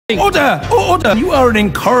Order! Order! You are an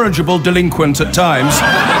incorrigible delinquent at times.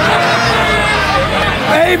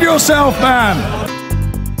 Behave yourself, man!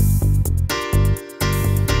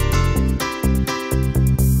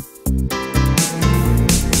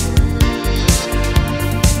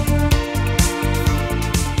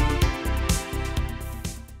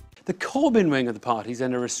 The Corbyn wing of the party is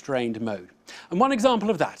in a restrained mode. And one example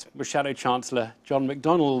of that was Shadow Chancellor John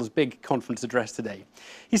McDonnell's big conference address today.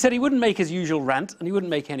 He said he wouldn't make his usual rant and he wouldn't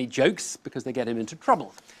make any jokes because they get him into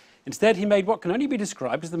trouble. Instead, he made what can only be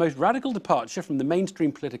described as the most radical departure from the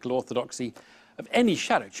mainstream political orthodoxy of any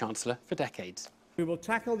Shadow Chancellor for decades. We will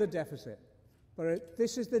tackle the deficit, but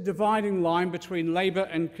this is the dividing line between Labour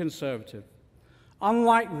and Conservative.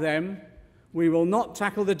 Unlike them, we will not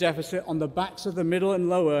tackle the deficit on the backs of the middle and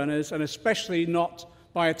low earners, and especially not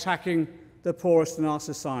by attacking the poorest in our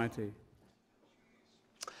society.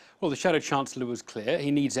 Well, the Shadow Chancellor was clear.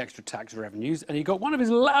 He needs extra tax revenues, and he got one of his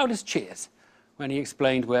loudest cheers when he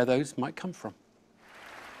explained where those might come from.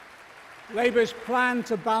 Labour's plan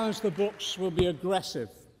to balance the books will be aggressive.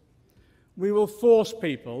 We will force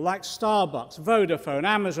people like Starbucks, Vodafone,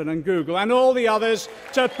 Amazon and Google and all the others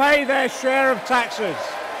to pay their share of taxes.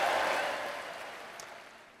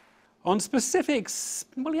 On specifics,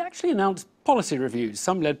 well, he actually announced policy reviews,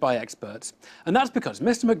 some led by experts. And that's because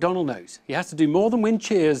Mr. McDonnell knows he has to do more than win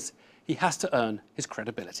cheers, he has to earn his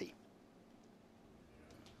credibility.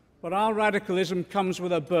 But our radicalism comes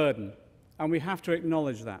with a burden, and we have to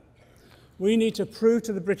acknowledge that. We need to prove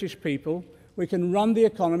to the British people we can run the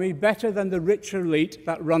economy better than the rich elite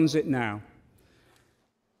that runs it now.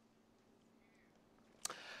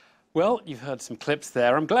 Well, you've heard some clips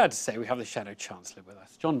there. I'm glad to say we have the Shadow Chancellor with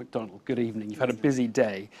us. John McDonnell, good evening. You've had a busy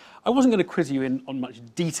day. I wasn't going to quiz you in on much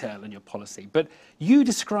detail in your policy, but you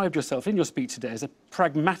described yourself in your speech today as a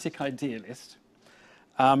pragmatic idealist.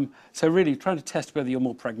 So really trying to test whether you're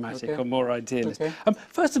more pragmatic or more idealist. Okay.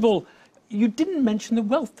 First of all, you didn't mention the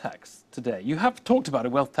wealth tax today. You have talked about a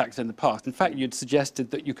wealth tax in the past. In fact, you'd suggested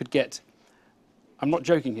that you could get, I'm not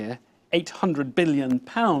joking here, £800 billion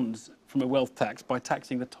from a wealth tax by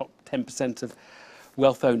taxing the top 10% of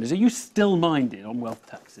wealth owners. Are you still minded on wealth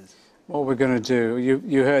taxes? What we're going to do,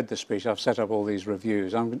 you heard the speech, I've set up all these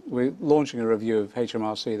reviews. We're launching a review of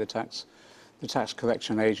HMRC, the tax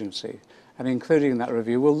collection agency. And including in that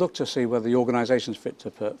review, we'll look to see whether the organisation's fit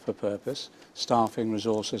for purpose, staffing,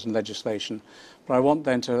 resources and legislation. But I want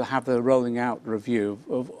then to have the rolling out review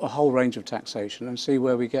of a whole range of taxation and see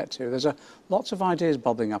where we get to. There's lots of ideas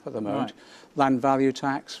bubbling up at the moment. Right. Land value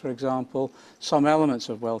tax, for example, some elements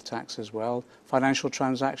of wealth tax as well. Financial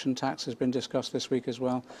transaction tax has been discussed this week as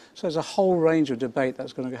well. So there's a whole range of debate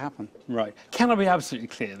that's going to happen. Right. Can I be absolutely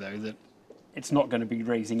clear, though, that it's not going to be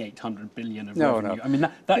raising 800 billion of revenue? No. I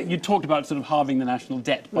mean, you talked about sort of halving the national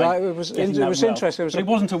debt by well, it was interesting. It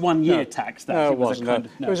wasn't a one-year tax. No, it wasn't.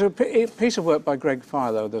 It was a piece of work by Greg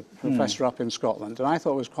Philo, the professor up in Scotland, and I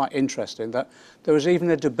thought it was quite interesting that there was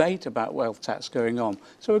even a debate about wealth tax going on.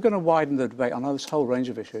 So we're going to widen the debate on this whole range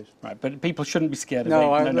of issues. Right, but people shouldn't be scared of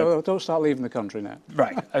it. No, don't start leaving the country now.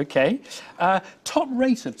 Right, OK. Top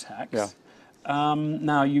rate of tax. Yeah.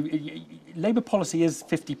 Now, Labour policy is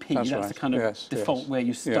 50p. That's right. The kind of default where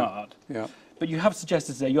you start. Yeah. But you have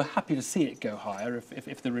suggested today you're happy to see it go higher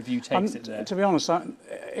if the review takes it there. To be honest,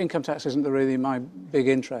 income tax isn't really my big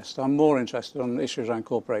interest. I'm more interested on issues around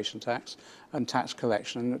corporation tax and tax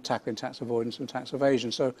collection and tackling tax avoidance and tax evasion.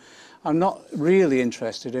 So I'm not really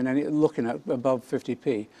interested in looking at above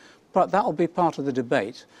 50p. But that will be part of the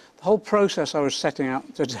debate. The whole process I was setting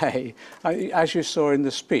out today, as you saw in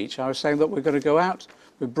the speech, I was saying that we're going to go out.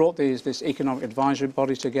 We've brought this economic advisory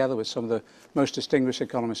body together with some of the most distinguished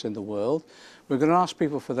economists in the world. We're going to ask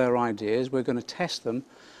people for their ideas. We're going to test them.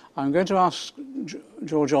 I'm going to ask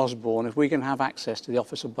George Osborne if we can have access to the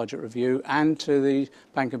Office of Budget Review and to the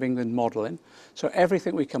Bank of England modelling. So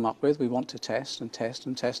everything we come up with, we want to test and test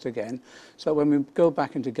and test again, so that when we go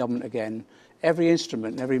back into government again, every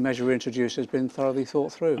instrument and every measure we introduce has been thoroughly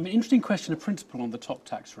thought through. I mean, interesting question of principle on the top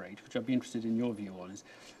tax rate, which I'd be interested in your view on, is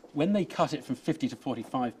when they cut it from 50 to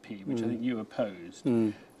 45p, which I think you opposed,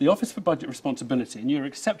 the Office for Budget Responsibility, and you're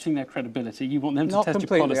accepting their credibility, you want them to test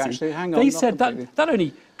your policy. Actually. Hang on, they said that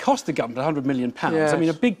only cost the government £100 million. Yes. I mean,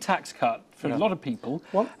 a big tax cut for a lot of people,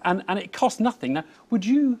 and it cost nothing. Now, would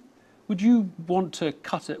you want to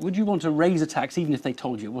cut it? Would you want to raise a tax even if they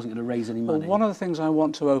told you it wasn't going to raise any money? Well, one of the things I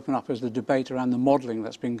want to open up is the debate around the modelling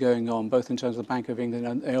that's been going on, both in terms of the Bank of England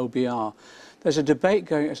and the OBR. There's a debate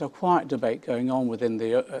going, it's a quiet debate going on within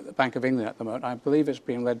the Bank of England at the moment. I believe it's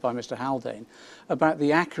being led by Mr. Haldane, about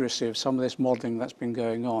the accuracy of some of this modelling that's been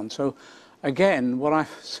going on. So, again, what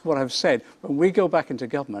I've said, when we go back into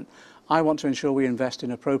government, I want to ensure we invest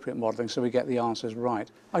in appropriate modelling so we get the answers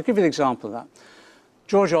right. I'll give you an example of that.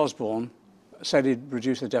 George Osborne said he'd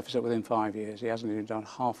reduce the deficit within 5 years. He hasn't even done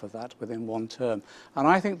half of that within one term. And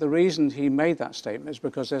I think the reason he made that statement is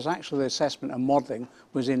because there's actually the assessment and modelling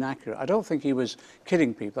was inaccurate. I don't think he was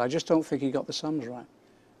kidding people. I just don't think he got the sums right.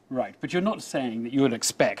 Right, but you're not saying that you would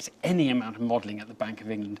expect any amount of modelling at the Bank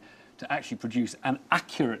of England to actually produce an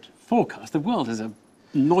accurate forecast. The world is a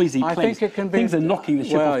noisy place. I think it can be. Things are knocking the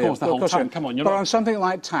ship off course the whole time. Come on, on something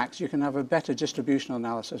like tax, you can have a better distributional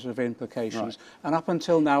analysis of implications. Right. And up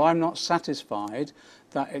until now, I'm not satisfied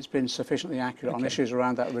that it's been sufficiently accurate on issues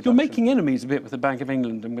around that reduction. You're making enemies a bit with the Bank of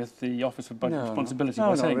England and with the Office for Budget Responsibility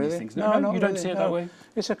by saying these things. No, you don't see it that way?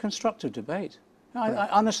 It's a constructive debate. I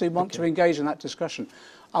honestly want to engage in that discussion.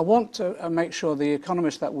 I want to make sure the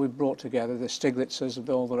economists that we've brought together, the Stiglitzes and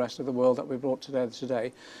all the rest of the world that we've brought together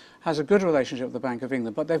today, has a good relationship with the Bank of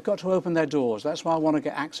England, but they've got to open their doors. That's why I want to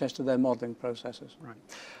get access to their modelling processes. Right.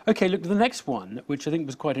 OK, look, the next one, which I think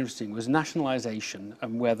was quite interesting, was nationalisation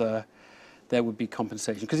and whether there would be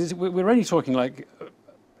compensation. Because we're only talking like,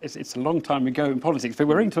 it's a long time ago in politics, but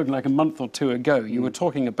we're only talking like a month or two ago. You were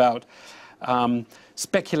talking about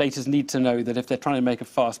speculators need to know that if they're trying to make a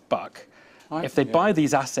fast buck, if they buy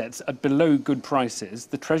these assets at below good prices,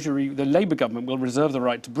 the Treasury, the Labour government will reserve the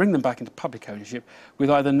right to bring them back into public ownership with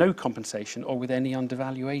either no compensation or with any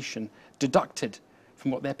undervaluation deducted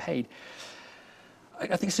from what they're paid. I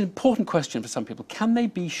think it's an important question for some people. Can they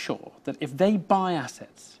be sure that if they buy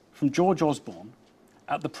assets from George Osborne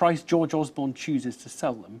at the price George Osborne chooses to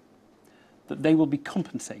sell them, that they will be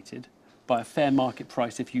compensated by a fair market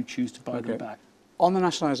price if you choose to buy them back? On the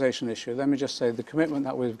nationalisation issue, let me just say the commitment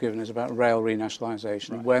that we've given is about rail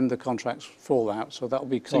renationalisation when the contracts fall out, so that will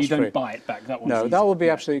be cost-free. So you don't buy it back? That no, that will be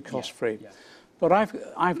absolutely cost-free. But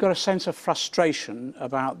I've got a sense of frustration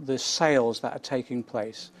about the sales that are taking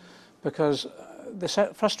place, because the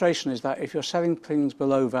frustration is that if you're selling things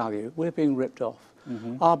below value, we're being ripped off.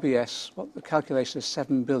 RBS, what the calculation is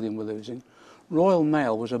 7 billion we're losing. Royal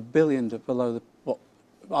Mail was $1 billion below what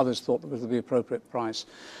others thought was the appropriate price.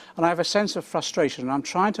 And I have a sense of frustration, and I'm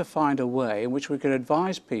trying to find a way in which we can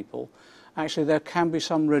advise people actually there can be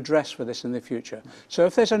some redress for this in the future. So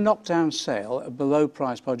if there's a knockdown sale at below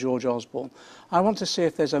price by George Osborne, I want to see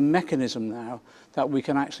if there's a mechanism now that we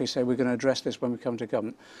can actually say we're going to address this when we come to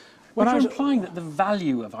government. When you're implying that the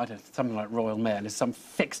value of something like Royal Mail is some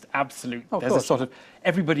fixed absolute, there's a sort of,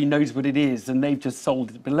 everybody knows what it is and they've just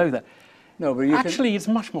sold it below that. No, but actually, it's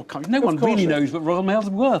much more complicated. No one really knows what Royal Mail's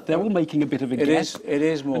worth. They're all making a bit of a guess. It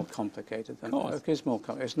is more complicated than that. It is more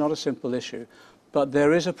complicated. It's not a simple issue. But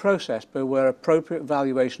there is a process where appropriate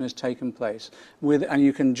valuation has taken place, and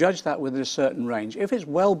you can judge that within a certain range. If it's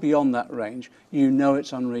well beyond that range, you know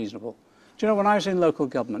it's unreasonable. Do you know, when I was in local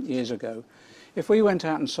government years ago, if we went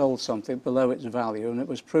out and sold something below its value and it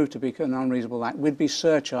was proved to be an unreasonable act, we'd be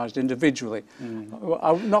surcharged individually.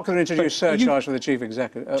 I'm not going to introduce surcharge for the Chief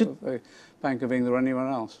Executive of the Bank of England or anyone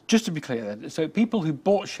else. Just to be clear then, so people who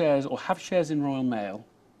bought shares or have shares in Royal Mail,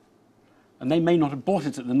 and they may not have bought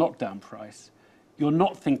it at the knockdown price, you're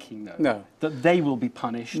not thinking, though, that they will be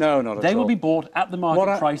punished. No, not at all. They will be bought at the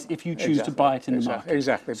market price if you choose to buy it in the market.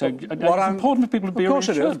 Exactly. So it's important for people to be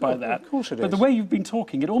reassured by that. Of course it is. But the way you've been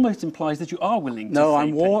talking, it almost implies that you are willing to No,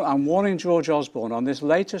 I'm warning George Osborne on this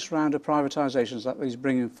latest round of privatisations that he's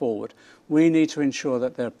bringing forward. We need to ensure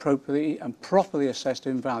that they're appropriately and properly assessed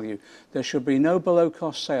in value. There should be no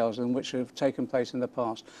below-cost sales in which have taken place in the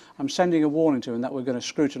past. I'm sending a warning to him that we're going to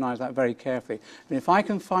scrutinise that very carefully. And if I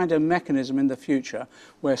can find a mechanism in the future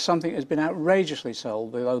where something has been outrageously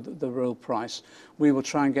sold below the real price, we will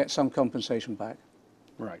try and get some compensation back.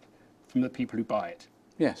 Right, from the people who buy it.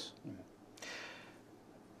 Yes.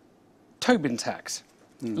 Tobin tax.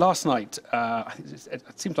 Last night, it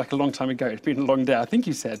seems like a long time ago, it's been a long day, I think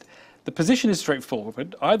you said, the position is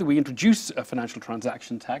straightforward. Either we introduce a financial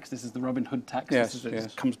transaction tax, this is the Robin Hood tax,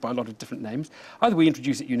 it comes by a lot of different names. Either we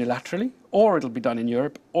introduce it unilaterally, or it'll be done in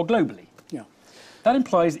Europe, or globally. Yeah. That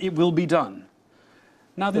implies it will be done.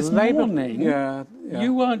 Now, this morning,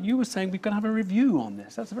 you were saying we've got to have a review on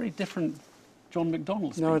this. That's a very different John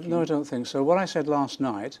McDonnell speaking. No, I don't think so. What I said last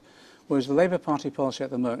night was the Labour Party policy at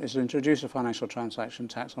the moment is to introduce a financial transaction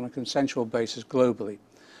tax on a consensual basis globally.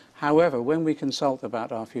 However, when we consult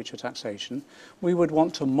about our future taxation, we would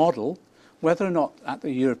want to model whether or not at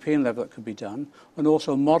the European level it could be done, and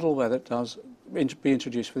also model whether it does be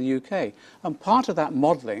introduced for the UK. And part of that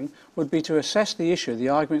modelling would be to assess the issue, the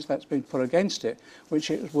arguments that's been put against it, which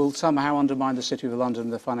it will somehow undermine the City of London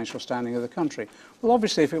and the financial standing of the country. Well,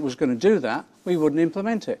 obviously, if it was going to do that, we wouldn't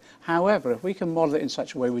implement it. However, if we can model it in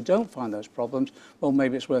such a way we don't find those problems, well,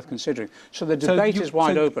 maybe it's worth considering. So the debate is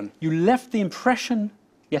wide open. You left the impression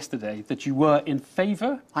yesterday that you were in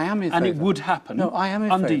favour. I am in favour. And it would happen. No, I am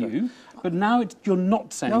in under favour. You. But now you're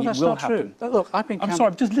not saying no, that's it will not happen. True. Look, I've been. I'm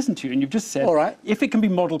sorry, I've just listened to you, and you've just said, all right, if it can be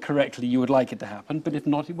modelled correctly, you would like it to happen. But if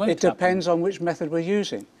not, it won't. It depends on which method we're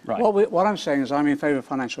using. Right. What I'm saying is, I'm in favour of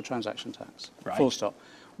financial transaction tax. Right. Full stop.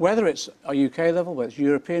 Whether it's a UK level, whether it's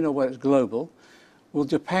European, or whether it's global, will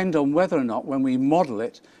depend on whether or not, when we model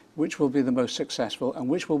it, which will be the most successful and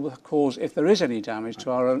which will cause, if there is any damage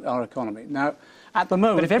to our economy. Now, at the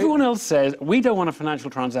moment... But if everyone else says, we don't want a financial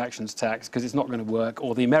transactions tax because it's not going to work,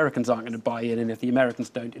 or the Americans aren't going to buy in, and if the Americans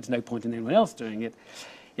don't, it's no point in anyone else doing it.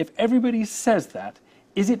 If everybody says that,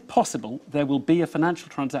 is it possible there will be a financial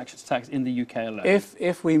transactions tax in the UK alone?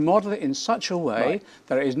 If we model it in such a way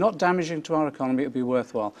that it is not damaging to our economy, it would be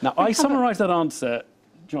worthwhile. Now, I summarise that answer,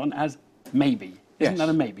 John, as maybe. Isn't that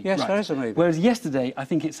a maybe? Yes, there is a maybe. Whereas yesterday, I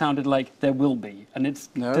think it sounded like there will be, and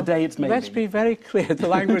today it's maybe. Let's be very clear, the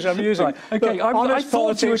language I'm using. Right. Okay, Look, honest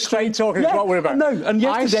politics, straight talking is what we're about. No, and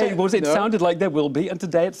yesterday it sounded like there will be, and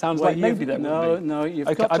today it sounds like maybe there will be. No,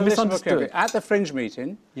 you've got to listen carefully. At the Fringe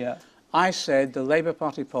meeting, I said the Labour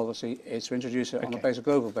Party policy is to introduce it on a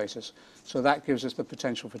global basis, so that gives us the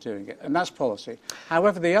potential for doing it, and that's policy.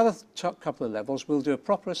 However, the other couple of levels, we'll do a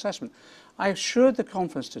proper assessment. I assured the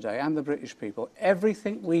conference today and the British people,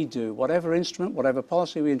 everything we do, whatever instrument, whatever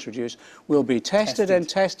policy we introduce, will be tested and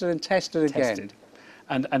tested and tested again.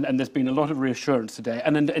 And there's been a lot of reassurance today,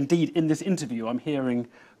 and indeed in this interview I'm hearing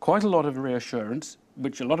quite a lot of reassurance,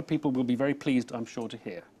 which a lot of people will be very pleased, I'm sure, to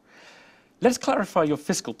hear. Let's clarify your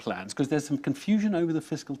fiscal plans, because there's some confusion over the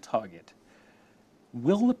fiscal target.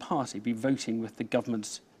 Will the party be voting with the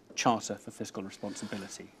government's Charter for Fiscal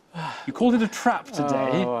Responsibility? You called it a trap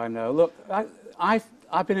today. Oh, I know. Look,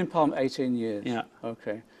 I've been in Parliament 18 years. Yeah.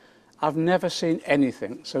 Okay. I've never seen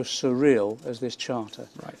anything so surreal as this Charter.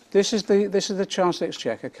 Right. This is the Chancellor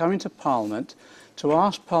Exchequer coming to Parliament to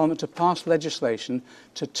ask Parliament to pass legislation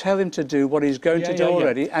to tell him to do what he's going to do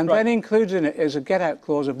already, and then included in it is a get-out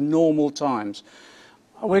clause of normal times.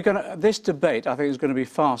 This debate, I think, is going to be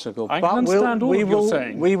farcical. I understand all what you're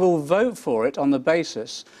saying. We will vote for it on the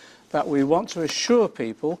basis that we want to assure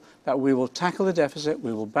people that we will tackle the deficit,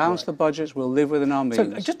 we will balance the budgets, we'll live within our means. So,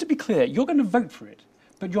 just to be clear, you're going to vote for it,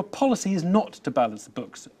 but your policy is not to balance the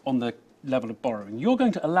books on the level of borrowing. You're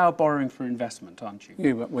going to allow borrowing for investment, aren't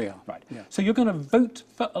you? We are. Right. Yeah. So you're going to vote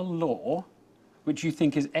for a law which you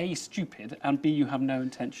think is A, stupid, and B, you have no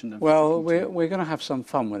intention of... Well, we're going to have some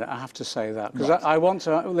fun with it, I have to say that, because I want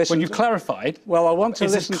to listen... Well, you've clarified. Well, I want to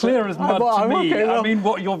listen... It's as clear as mud to me. Okay, I mean,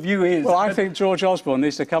 what your view is. Well, I think George Osborne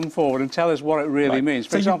needs to come forward and tell us what it really means.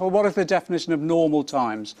 For example, what is the definition of normal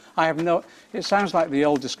times? I have no... It sounds like the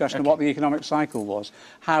old discussion of what the economic cycle was.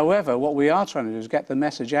 However, what we are trying to do is get the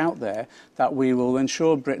message out there that we will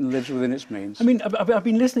ensure Britain lives within its means. I mean, I've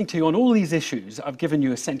been listening to you on all these issues. I've given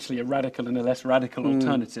you essentially a radical and a less radical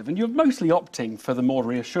alternative. And you're mostly opting for the more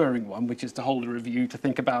reassuring one, which is to hold a review, to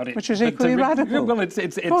think about it. Which is equally radical. Well, of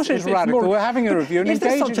course it's radical. We're having a review and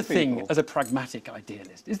engaging people. Is there such a thing as a pragmatic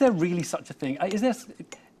idealist? Is there really such a thing?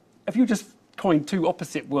 If you just coined two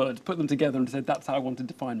opposite words, put them together and said, that's how I want to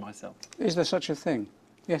define myself? Is there such a thing?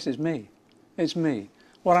 Yes, it's me. It's me.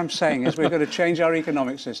 What I'm saying is we're going to change our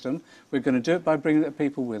economic system. We're going to do it by bringing the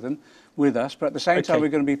people with us, but at the same time we're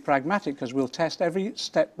going to be pragmatic because we'll test every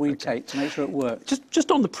step we take to make sure it works.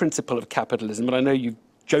 Just on the principle of capitalism, but I know you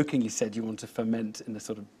jokingly said you want to ferment, in a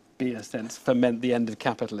sort of beer sense, ferment the end of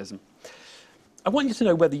capitalism. I want you to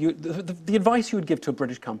know whether the advice you would give to a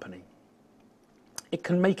British company, it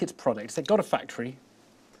can make its products, they've got a factory,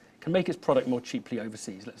 can make its product more cheaply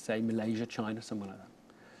overseas, let's say Malaysia, China, somewhere like that.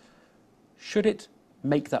 Should it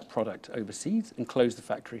make that product overseas and close the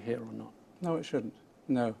factory here or not? No, it shouldn't.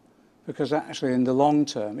 No. Because actually in the long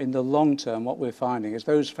term, what we're finding is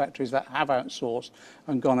those factories that have outsourced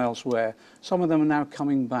and gone elsewhere, some of them are now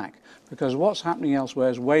coming back. Because what's happening elsewhere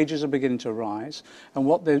is wages are beginning to rise, and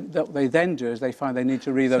what they then do is they find they need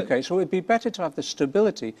to relocate. So it would be better to have the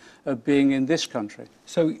stability of being in this country.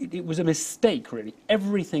 So it was a mistake, really.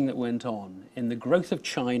 Everything that went on in the growth of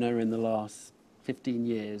China in the last 15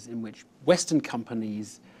 years, in which Western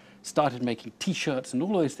companies started making T-shirts and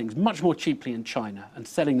all those things much more cheaply in China and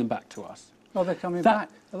selling them back to us. Well, they're coming back.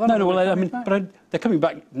 They're coming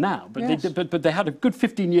back now, but, yes. But they had a good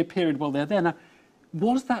 15-year period while they're there. Now,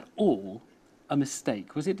 was that all a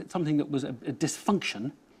mistake? Was it something that was a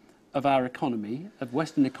dysfunction of our economy, of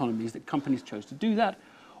Western economies, that companies chose to do that?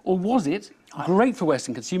 Or was it great for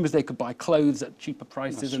Western consumers? They could buy clothes at cheaper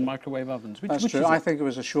prices and microwave ovens. That's true. I think it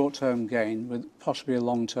was a short-term gain with possibly a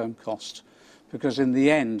long-term cost. Because in the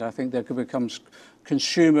end, I think there could become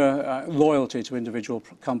consumer loyalty to individual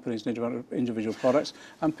companies and individual products.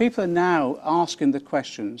 And people are now asking the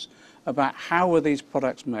questions about how were these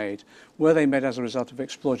products made? Were they made as a result of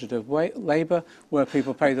exploitative labour? Were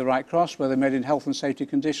people paid the right cost? Were they made in health and safety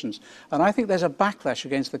conditions? And I think there's a backlash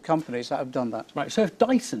against the companies that have done that. Right, so if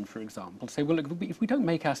Dyson, for example, say, well, look, if we don't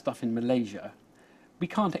make our stuff in Malaysia, we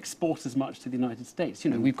can't export as much to the United States. You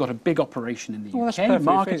know, we've got a big operation in the UK,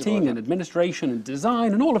 marketing and administration and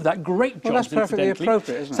design and all of that, great jobs, that's perfectly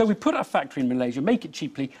appropriate, isn't it? So we put our factory in Malaysia, make it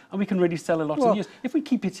cheaply, and we can really sell a lot in use. If we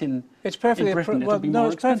keep it in Britain, it'll be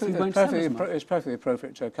more expensive, we won't sell as much. It's perfectly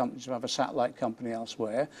appropriate to a company to have a satellite company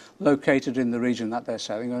elsewhere, located in the region that they're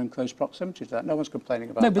selling or in close proximity to that. No one's complaining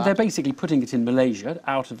about that. No, but they're basically putting it in Malaysia,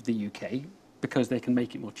 out of the UK, because they can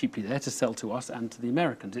make it more cheaply there to sell to us and to the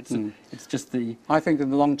Americans. It's just the... I think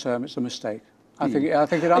in the long term it's a mistake. I think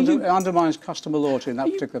it undermines customer loyalty in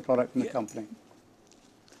that particular product and the company.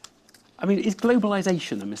 I mean, is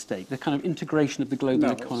globalisation a mistake, the kind of integration of the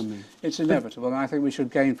global economy? It's inevitable, and I think we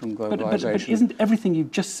should gain from globalisation. But isn't everything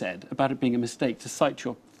you've just said about it being a mistake to cite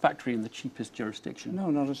your factory in the cheapest jurisdiction?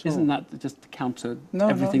 No, not at all. Isn't that just to counter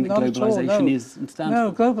everything that globalisation is and stands for?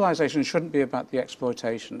 No, globalisation shouldn't be about the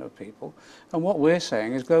exploitation of people. And what we're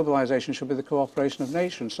saying is globalisation should be the cooperation of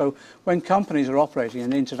nations. So when companies are operating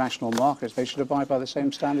in international markets, they should abide by the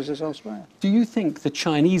same standards as elsewhere. Do you think the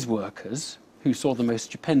Chinese workers, who saw the most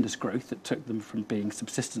stupendous growth that took them from being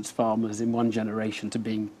subsistence farmers in one generation to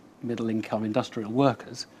being middle-income industrial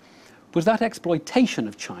workers, was that exploitation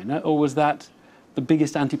of China, or was that the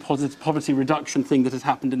biggest anti-poverty reduction thing that has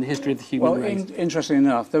happened in the history of the human race? Interestingly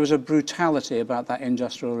enough, there was a brutality about that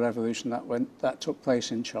industrial revolution that took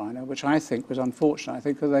place in China, which I think was unfortunate. I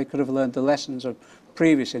think that they could have learned the lessons of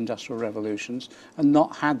previous industrial revolutions and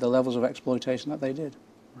not had the levels of exploitation that they did.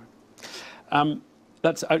 Right.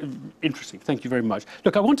 That's interesting. Thank you very much.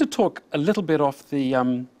 Look, I want to talk a little bit off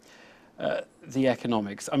the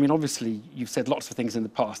economics. I mean, obviously, you've said lots of things in the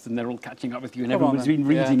past, and they're all catching up with you, and everyone's been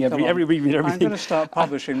reading everything. I'm going to start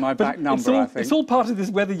publishing my back number, I think. It's all part of this,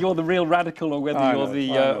 whether you're the real radical or whether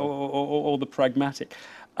you're the pragmatic.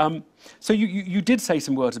 So you did say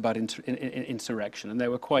some words about insurrection, and they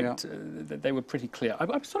were quite, they were pretty clear.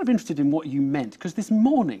 I'm sort of interested in what you meant, because this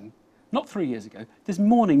morning, not 3 years ago, this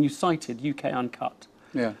morning you cited UK Uncut,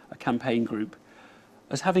 a campaign group,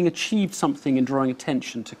 as having achieved something in drawing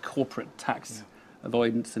attention to corporate tax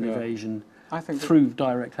avoidance and evasion through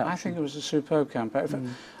direct action. I think it was a superb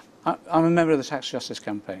campaign. I'm a member of the Tax Justice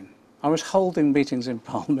Campaign. I was holding meetings in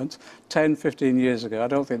Parliament 10, 15 years ago. I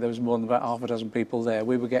don't think there was more than about half a dozen people there.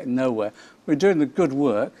 We were getting nowhere. We were doing the good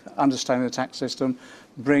work, understanding the tax system,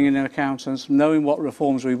 bringing in accountants, knowing what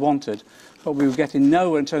reforms we wanted, but we were getting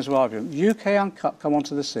nowhere in terms of argument. UK Uncut come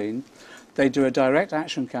onto the scene. They do a direct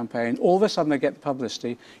action campaign. All of a sudden, they get the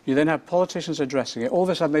publicity. You then have politicians addressing it. All of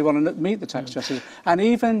a sudden, they want to meet the tax justice. And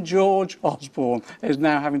even George Osborne is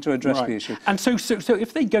now having to address the issue. And so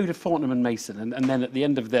if they go to Fortnum and Mason, and then at the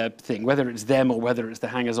end of their thing, whether it's them or whether it's the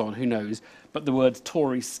hangers-on, who knows, but the words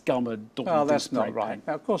Tory scum are... Well, that's not right.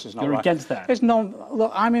 Of course it's not right. You're against that?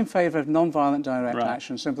 Look, I'm in favour of non-violent direct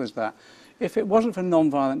action, simple as that. If it wasn't for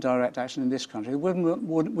non-violent direct action in this country,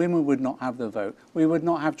 women would not have the vote. We would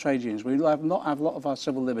not have trade unions. We would not have a lot of our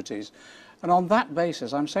civil liberties. And on that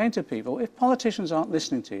basis, I'm saying to people, if politicians aren't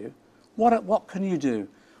listening to you, what can you do?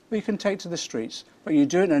 Well, you can take to the streets, but you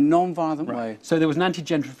do it in a non-violent way. So there was an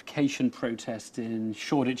anti-gentrification protest in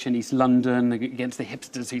Shoreditch in East London against the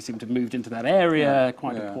hipsters who seemed to have moved into that area,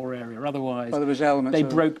 quite a poor area otherwise. Well, there was elements they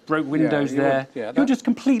broke windows there. You're just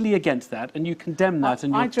completely against that, and you condemn that,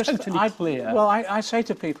 and you're totally clear. Well, I say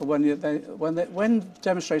to people, when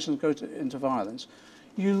demonstrations go into violence,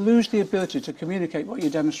 you lose the ability to communicate what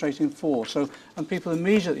you're demonstrating for. And people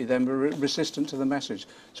immediately then were resistant to the message.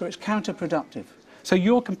 So it's counterproductive. So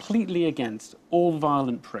you're completely against all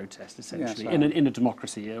violent protest, essentially, in a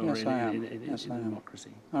democracy or in a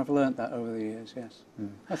democracy. I've learnt that over the years, yes.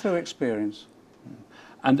 Through experience.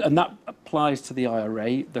 And that applies to the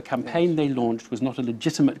IRA. The campaign they launched was not a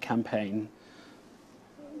legitimate campaign.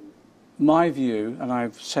 My view, and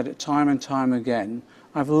I've said it time and time again,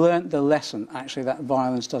 I've learnt the lesson, actually, that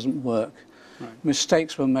violence doesn't work.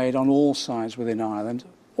 Mistakes were made on all sides within Ireland,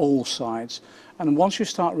 all sides. And once you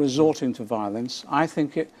start resorting to violence, I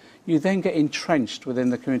think you then get entrenched within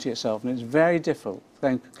the community itself, and it's very difficult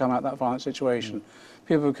then to come out of that violent situation.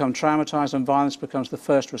 People become traumatised, and violence becomes the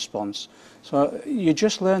first response. So you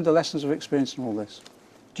just learn the lessons of experience in all this.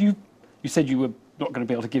 You said you were not going to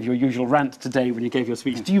be able to give your usual rant today when you gave your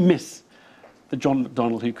speech. Do you miss the John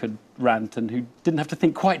McDonnell who could rant and who didn't have to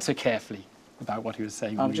think quite so carefully about what he was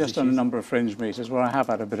saying? I've just done a number of fringe meetings where I have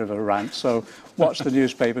had a bit of a rant, so watch the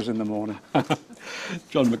newspapers in the morning.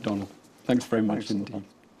 John McDonnell, thanks very much indeed.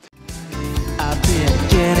 I've been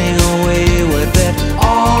getting away with it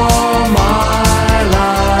all